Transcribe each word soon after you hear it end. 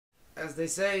As they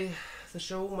say, the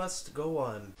show must go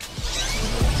on.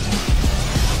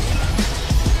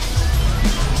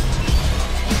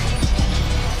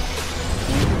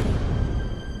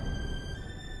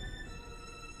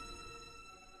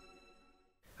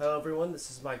 Hello everyone, this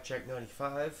is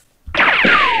MykeCheck'd95.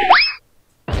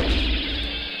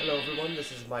 Hello everyone,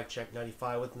 this is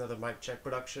MykeCheck'd95 with another MykeCheck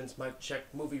Productions MykeCheck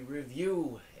movie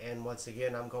review. And once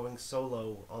again, I'm going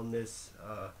solo on this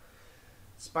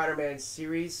Spider-Man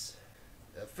series.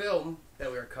 The film that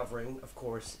we are covering, of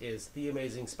course, is The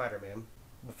Amazing Spider-Man.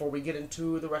 Before we get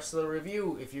into the rest of the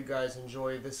review, if you guys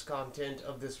enjoy this content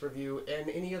of this review and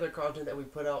any other content that we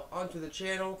put out onto the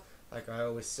channel, like I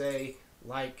always say,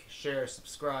 like, share,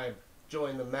 subscribe,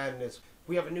 join the madness.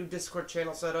 We have a new Discord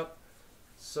channel set up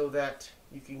so that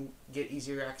you can get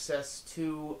easier access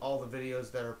to all the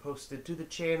videos that are posted to the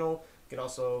channel. You can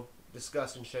also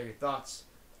discuss and share your thoughts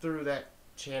through that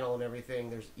channel and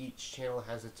everything. Each channel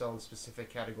has its own specific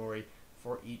category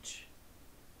for each,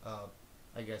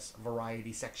 I guess,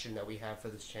 variety section that we have for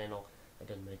this channel. That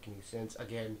doesn't make any sense.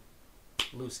 Again,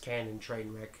 loose cannon,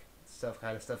 train wreck,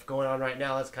 kind of stuff going on right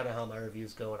now. That's kind of how my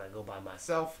reviews go when I go by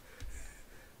myself.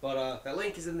 But that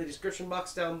link is in the description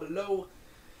box down below.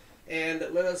 And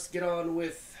let us get on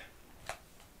with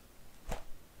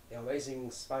The Amazing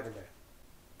Spider-Man.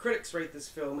 Critics rate this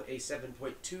film a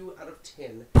 7.2 out of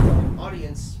 10. And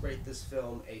audience rate this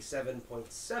film a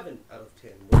 7.7 out of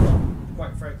 10. Which,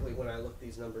 quite frankly, when I looked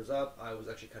these numbers up, I was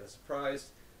actually kind of surprised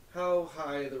how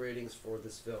high the ratings for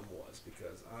this film was.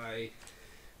 Because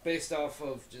based off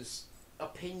of just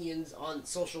opinions on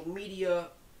social media,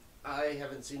 I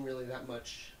haven't seen really that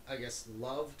much, I guess,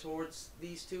 love towards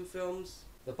these two films.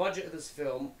 The budget of this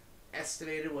film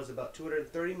estimated was about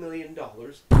 $230 million,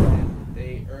 and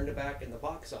they earned back in the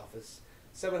box office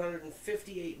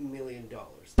 $758 million.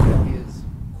 That is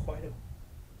quite a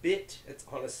bit. It's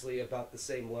honestly about the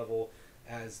same level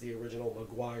as the original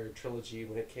Maguire trilogy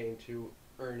when it came to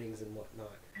earnings and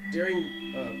whatnot.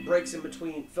 During breaks in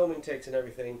between filming takes and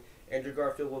everything, Andrew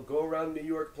Garfield will go around New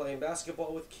York playing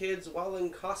basketball with kids while in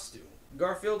costume.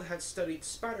 Garfield had studied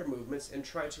spider movements and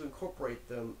tried to incorporate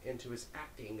them into his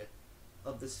acting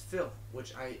of this film,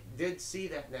 which I did see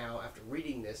that now after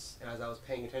reading this and as I was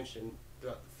paying attention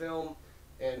throughout the film,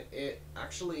 and it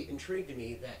actually intrigued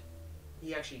me that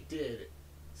he actually did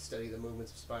study the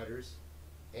movements of spiders,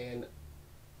 and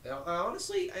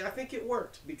honestly, I think it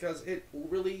worked because it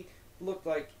really looked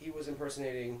like he was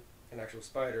impersonating an actual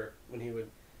spider when he would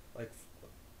like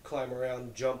climb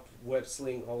around, jump, web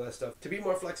sling, all that stuff. To be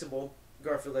more flexible,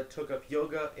 Garfield had took up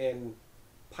yoga and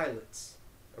pilates.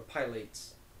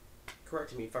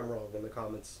 Correct me if I'm wrong in the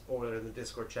comments or in the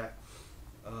Discord chat.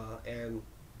 And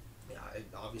yeah,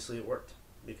 obviously it worked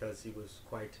because he was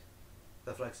quite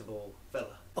the flexible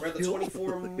fella. Around the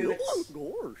 24 minutes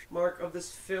mark of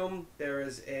this film, there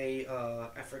is a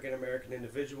African-American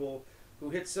individual who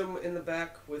hits him in the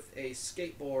back with a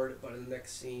skateboard, but in the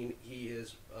next scene he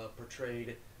is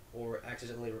portrayed or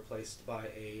accidentally replaced by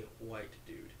a white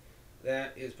dude.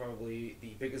 That is probably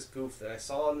the biggest goof that I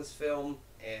saw in this film,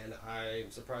 and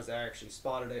I'm surprised I actually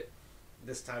spotted it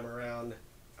this time around.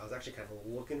 I was actually kind of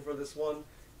looking for this one,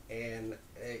 and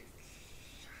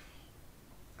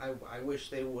I wish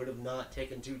they would have not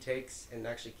taken 2 takes and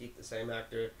actually keep the same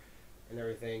actor and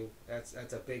everything. That's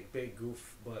a big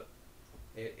goof, but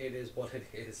it is what it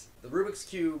is. The Rubik's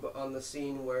Cube on the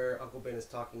scene where Uncle Ben is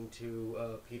talking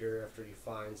to Peter after he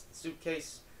finds the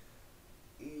suitcase,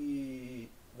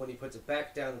 when he puts it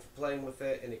back down for playing with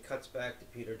it, and it cuts back to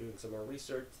Peter doing some more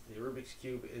research, the Rubik's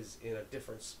Cube is in a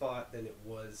different spot than it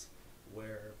was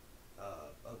where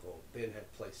Uncle Ben had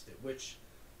placed it, which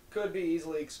could be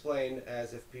easily explained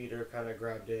as if Peter kind of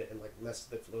grabbed it and like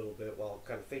messed with it for a little bit while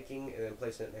kind of thinking and then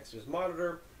placing it next to his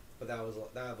monitor. But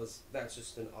that's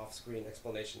just an off-screen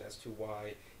explanation as to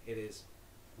why it is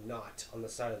not on the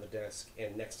side of the desk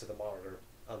and next to the monitor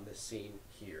on this scene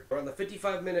here. Around the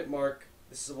 55-minute mark,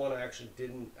 this is the one I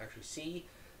didn't see.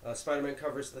 Spider-Man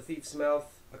covers the thief's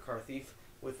mouth, a car thief,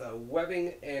 with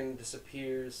webbing and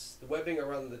disappears. The webbing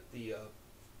around the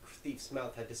thief's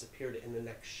mouth had disappeared in the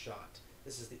next shot.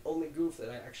 This is the only goof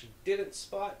that I actually didn't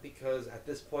spot because at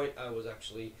this point I was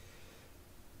actually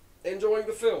enjoying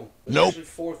the film. There's actually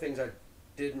 4 things I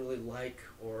didn't really like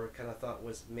or kind of thought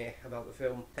was meh about the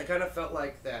film. I kind of felt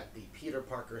like that the Peter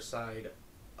Parker side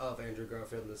of Andrew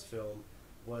Garfield in this film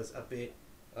was a bit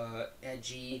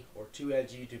edgy or too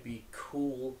edgy to be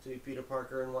cool to be Peter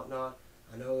Parker and whatnot.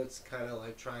 I know it's kind of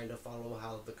like trying to follow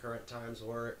how the current times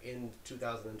were in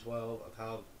 2012 of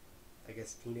how I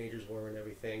guess teenagers were and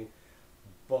everything,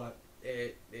 but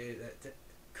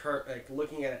like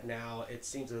looking at it now, it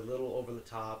seems a little over the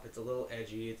top. It's a little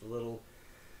edgy. It's a little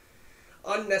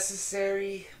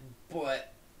unnecessary,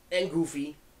 and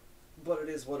goofy. But it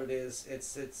is what it is.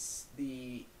 It's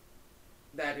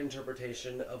that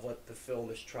interpretation of what the film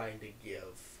is trying to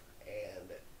give, and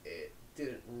it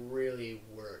didn't really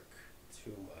work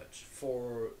too much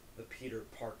for the Peter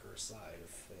Parker side of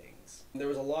things. There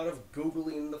was a lot of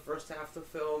Googling in the first half of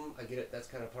the film. I get it, that's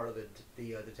kind of part of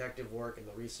the detective work and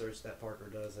the research that Parker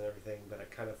does and everything, but I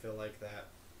kind of feel like that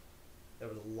there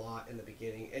was a lot in the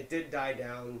beginning. It did die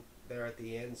down there at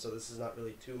the end, so this is not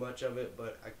really too much of it,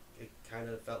 but it kind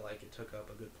of felt like it took up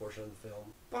a good portion of the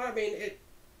film. But I mean, it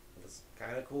was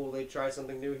kind of cool. They tried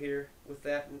something new here with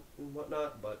that and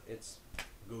whatnot, but it's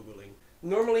Googling.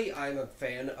 Normally, I'm a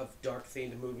fan of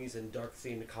dark-themed movies and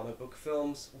dark-themed comic book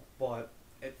films, but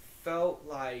it felt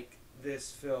like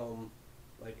this film,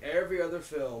 like every other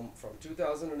film from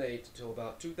 2008 till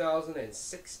about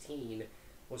 2016,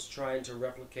 was trying to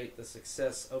replicate the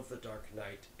success of The Dark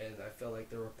Knight, and I felt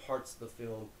like there were parts of the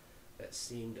film that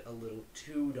seemed a little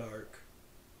too dark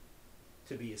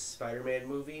to be a Spider-Man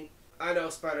movie. I know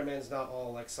Spider-Man's not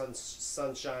all like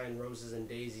sunshine, roses and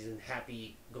daisies and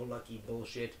happy-go-lucky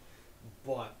bullshit,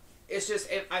 but it's just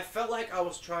I felt like I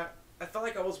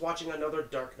was watching another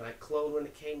Dark Knight clone when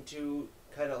it came to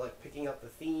kind of like picking up the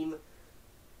theme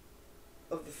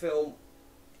of the film,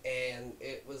 and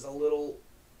it was a little,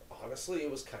 honestly, it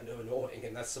was kind of annoying,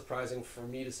 and that's surprising for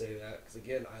me to say that, because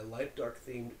again, I like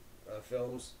dark-themed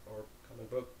films or comic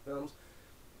book films,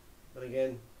 but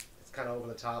again, it's kind of over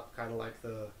the top, kind of like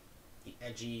the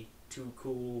edgy, too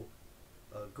cool,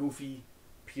 goofy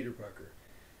Peter Parker.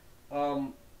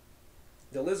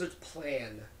 The Lizard's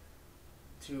plan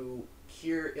to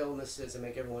cure illnesses and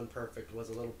make everyone perfect was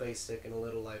a little basic and a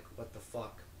little like, what the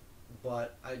fuck?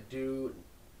 But I do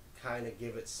kind of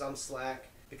give it some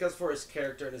slack, because for his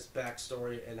character and his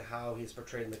backstory and how he's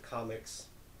portrayed in the comics,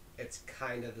 it's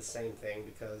kind of the same thing,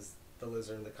 because the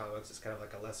Lizard in the comics is kind of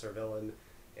like a lesser villain,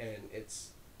 and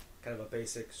it's kind of a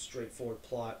basic, straightforward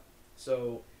plot.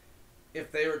 So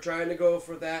if they were trying to go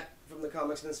for that from the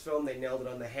comics in this film, they nailed it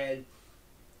on the head.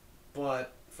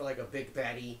 But for like a big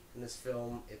baddie in this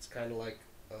film, it's kind of like,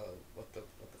 what the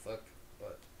fuck?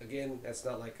 But again, that's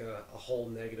not like a whole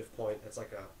negative point. That's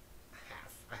like a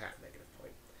half negative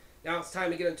point. Now it's time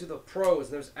to get into the pros,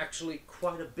 and there's actually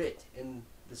quite a bit in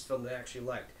this film that I actually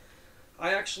liked.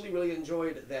 I actually really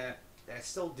enjoyed that, and I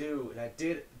still do, and I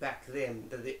did back then,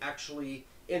 that they actually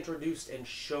introduced and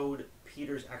showed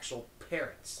Peter's actual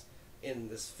parents in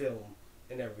this film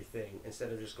and everything,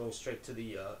 instead of just going straight to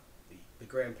the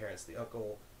grandparents, the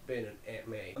Uncle Ben and Aunt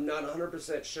May. I'm not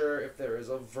 100% sure if there is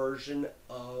a version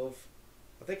of,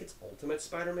 I think it's Ultimate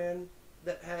Spider-Man,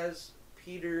 that has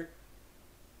Peter's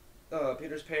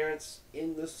parents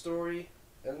in the story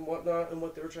and whatnot and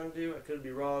what they were trying to do. I could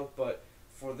be wrong, but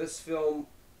for this film,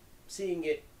 seeing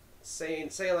it,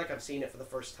 saying like I've seen it for the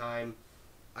first time,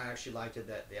 I actually liked it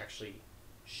that they actually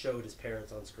showed his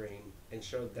parents on screen and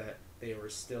showed that they were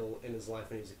still in his life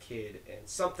when he was a kid and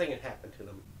something had happened to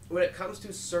them. When it comes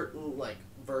to certain like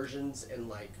versions and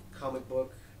like comic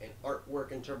book and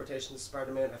artwork interpretations of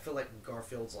Spider-Man, I feel like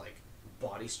Garfield's like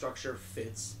body structure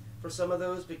fits for some of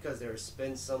those, because there's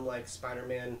been some like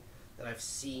Spider-Man that I've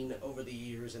seen over the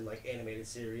years in like animated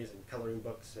series and coloring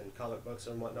books and comic books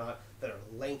and whatnot that are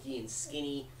lanky and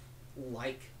skinny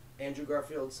like Andrew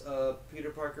Garfield's Peter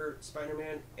Parker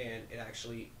Spider-Man, and it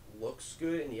actually looks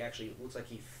good, and he actually looks like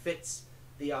he fits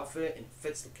the outfit and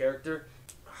fits the character.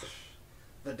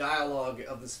 The dialogue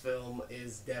of this film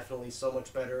is definitely so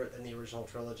much better than the original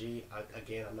trilogy.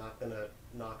 Again, I'm not going to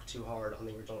knock too hard on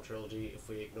the original trilogy if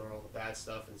we ignore all the bad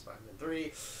stuff in Spider-Man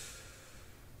 3.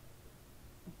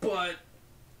 But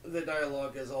the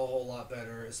dialogue is a whole lot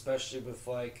better, especially with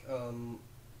like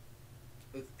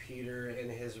with Peter and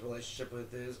his relationship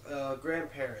with his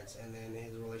grandparents, and then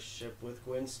his relationship with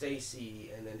Gwen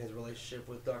Stacy, and then his relationship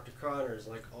with Dr. Connors,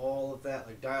 like all of that,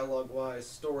 like dialogue-wise,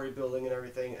 story building and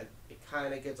everything. It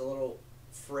kind of gets a little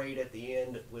frayed at the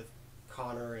end with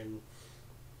Connor and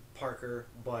Parker,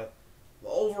 but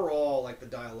overall, like the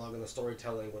dialogue and the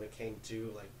storytelling when it came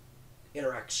to like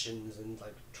interactions and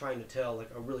like trying to tell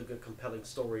like a really good, compelling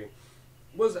story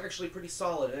was actually pretty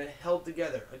solid, and it held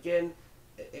together. Again,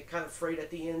 it kind of frayed at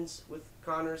the ends with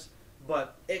Connors,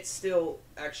 but it still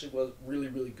actually was really,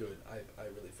 really good. I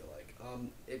really feel like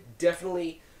it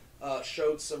definitely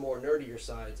showed some more nerdier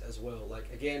sides as well.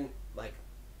 Like again, like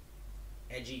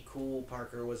edgy, cool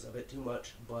Parker was a bit too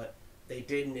much, but they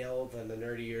did nail the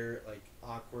nerdier, like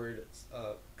awkward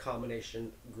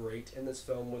combination great in this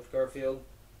film with Garfield,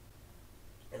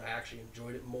 and I actually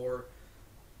enjoyed it more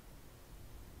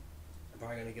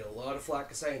probably going to get a lot of flack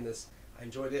for saying this. I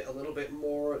enjoyed it a little bit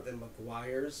more than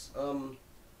Maguire's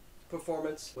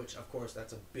performance, which of course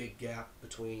that's a big gap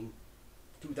between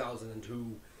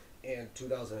 2002 and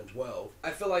 2012. I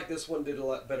feel like this one did a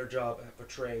lot better job at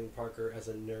portraying Parker as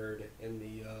a nerd in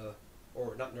the,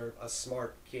 or not nerd, a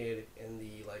smart kid in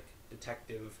the like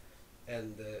detective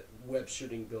and the web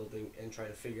shooting building and trying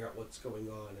to figure out what's going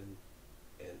on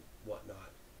and whatnot.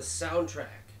 The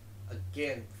soundtrack,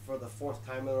 again, for the fourth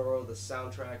time in a row, the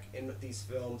soundtrack in these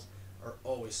films are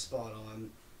always spot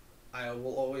on. I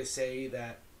will always say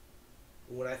that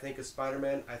when I think of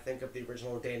Spider-Man, I think of the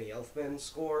original Danny Elfman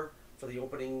score for the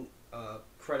opening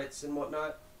credits and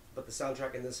whatnot, but the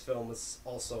soundtrack in this film was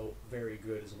also very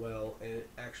good as well, and it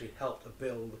actually helped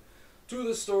build to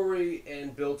the story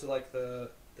and build to like the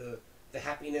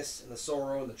happiness and the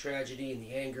sorrow and the tragedy and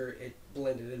the anger. It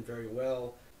blended in very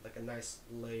well, like a nice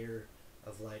layer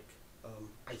of like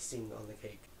icing on the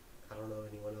cake. I don't know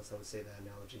anyone else that would say that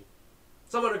analogy.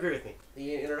 Someone agree with me.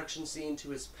 The introduction scene to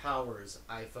his powers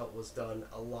I felt was done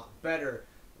a lot better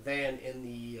than in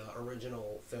the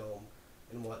original film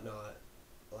and whatnot.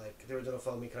 Like the original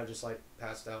film, he kind of just like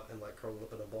passed out and like curled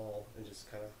up in a ball and just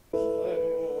kind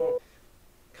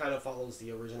of follows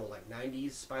the original like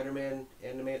 90s Spider-Man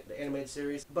animated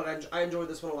series. But I enjoyed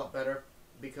this one a lot better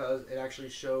because it actually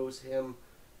shows him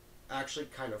actually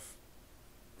kind of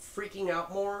freaking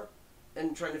out more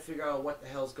and trying to figure out what the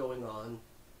hell's going on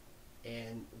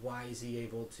and why is he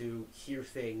able to hear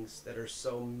things that are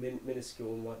so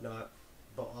minuscule and whatnot,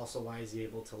 but also why is he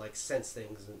able to like sense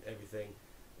things and everything.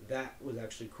 That was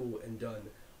actually cool and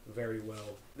done very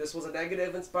well. This was a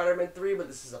negative in Spider-Man 3, but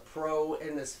this is a pro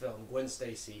in this film, Gwen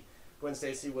Stacy. Gwen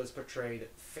Stacy was portrayed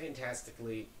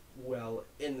fantastically well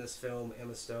in this film.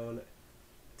 Emma Stone,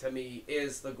 to me,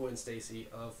 is the Gwen Stacy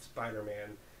of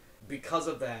Spider-Man. Because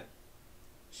of that,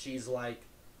 she's like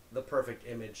the perfect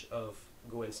image of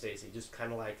Gwen Stacy, just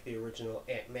kind of like the original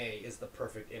Aunt May is the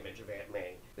perfect image of Aunt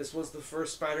May. This was the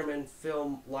first Spider-Man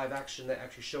film live action that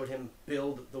actually showed him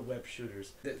build the web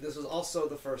shooters. This was also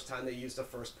the first time they used a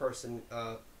first-person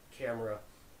camera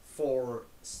for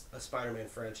a Spider-Man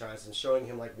franchise and showing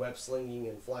him like web slinging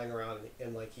and flying around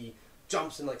and like he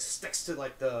jumps and like sticks to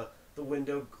like the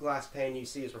window glass pane. You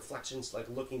see his reflections like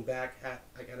looking back at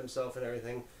himself and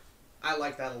everything. I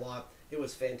like that a lot. It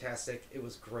was fantastic. It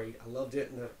was great. I loved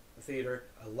it in the theater.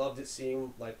 I loved it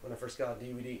seeing like when I first got a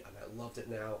DVD, and I loved it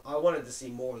now. I wanted to see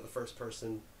more of the first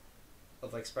person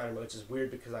of like Spider-Man, which is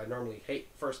weird because I normally hate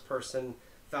first person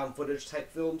found footage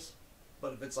type films,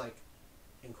 but if it's like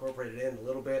incorporated in a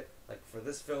little bit, like for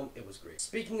this film, it was great.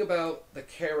 Speaking about the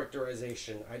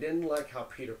characterization, I didn't like how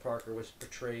Peter Parker was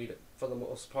portrayed for the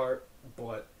most part,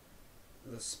 but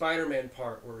the Spider-Man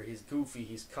part where he's goofy,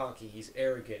 he's cocky, he's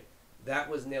arrogant, that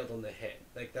was nailed on the head.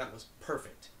 Like that was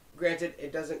perfect. Granted,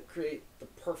 it doesn't create the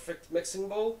perfect mixing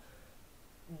bowl,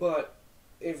 but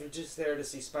if you're just there to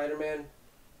see Spider-Man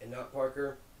and not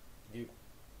Parker,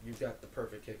 you've got the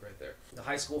perfect kick right there. The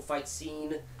high school fight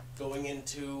scene going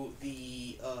into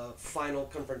the final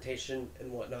confrontation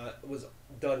and whatnot was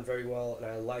done very well, and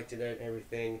I liked it and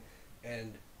everything,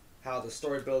 and how the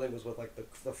story building was with like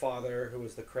the father who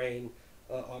was the crane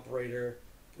operator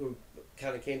who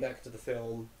kind of came back to the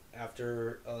film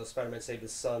after Spider-Man saved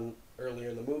his son earlier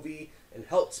in the movie and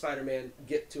helped Spider-Man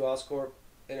get to Oscorp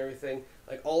and everything.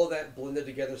 Like all of that blended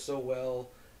together so well,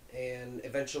 and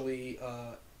eventually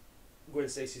Gwen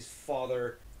Stacy's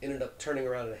father ended up turning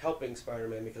around and helping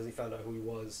Spider-Man because he found out who he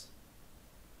was.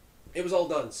 It was all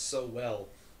done so well,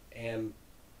 and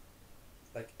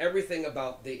like everything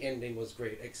about the ending was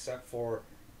great except for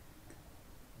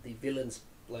the villain's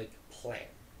like plan.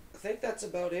 I think that's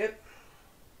about it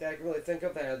that I can really think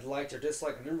of that I'd liked or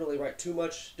disliked. I didn't really write too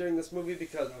much during this movie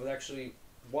because I was actually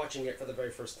watching it for the very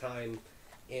first time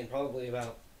in probably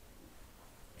about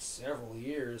several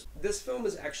years. This film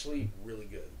is actually really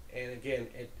good, and again,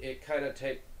 it kind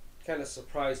of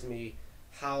surprised me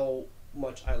how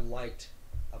much I liked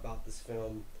about this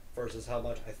film versus how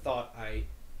much I thought I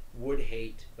would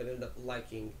hate but ended up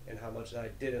liking, and how much that I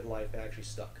didn't like that actually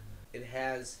stuck. It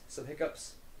has some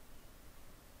hiccups,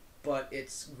 but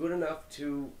it's good enough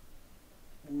to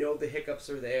know the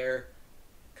hiccups are there,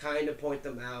 kind of point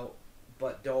them out,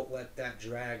 but don't let that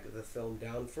drag the film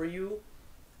down for you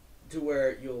to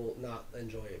where you'll not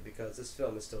enjoy it, because this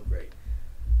film is still great.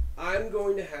 I'm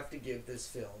going to have to give this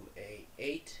film a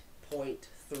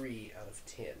 8.3 out of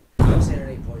 10. I'm saying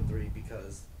an 8.3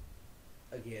 because,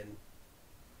 again,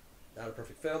 not a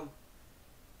perfect film,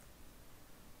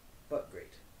 but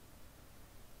great.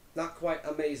 Not quite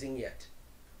amazing yet,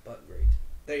 but great.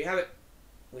 There you have it.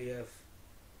 We have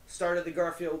started the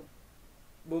Garfield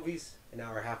movies, and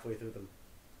now we're halfway through them.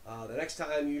 The next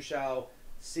time you shall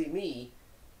see me,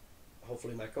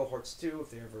 hopefully my cohorts too, if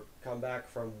they ever come back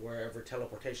from wherever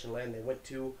teleportation land they went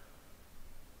to,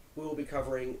 we will be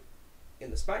covering, in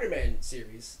the Spider-Man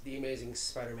series, The Amazing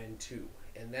Spider-Man 2.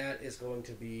 And that is going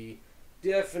to be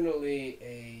definitely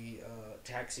a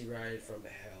taxi ride from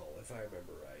hell, if I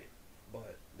remember right.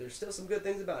 But there's still some good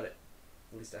things about it.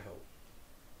 At least I hope.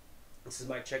 This is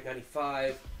MykeCheck'd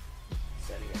 95,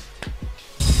 setting up.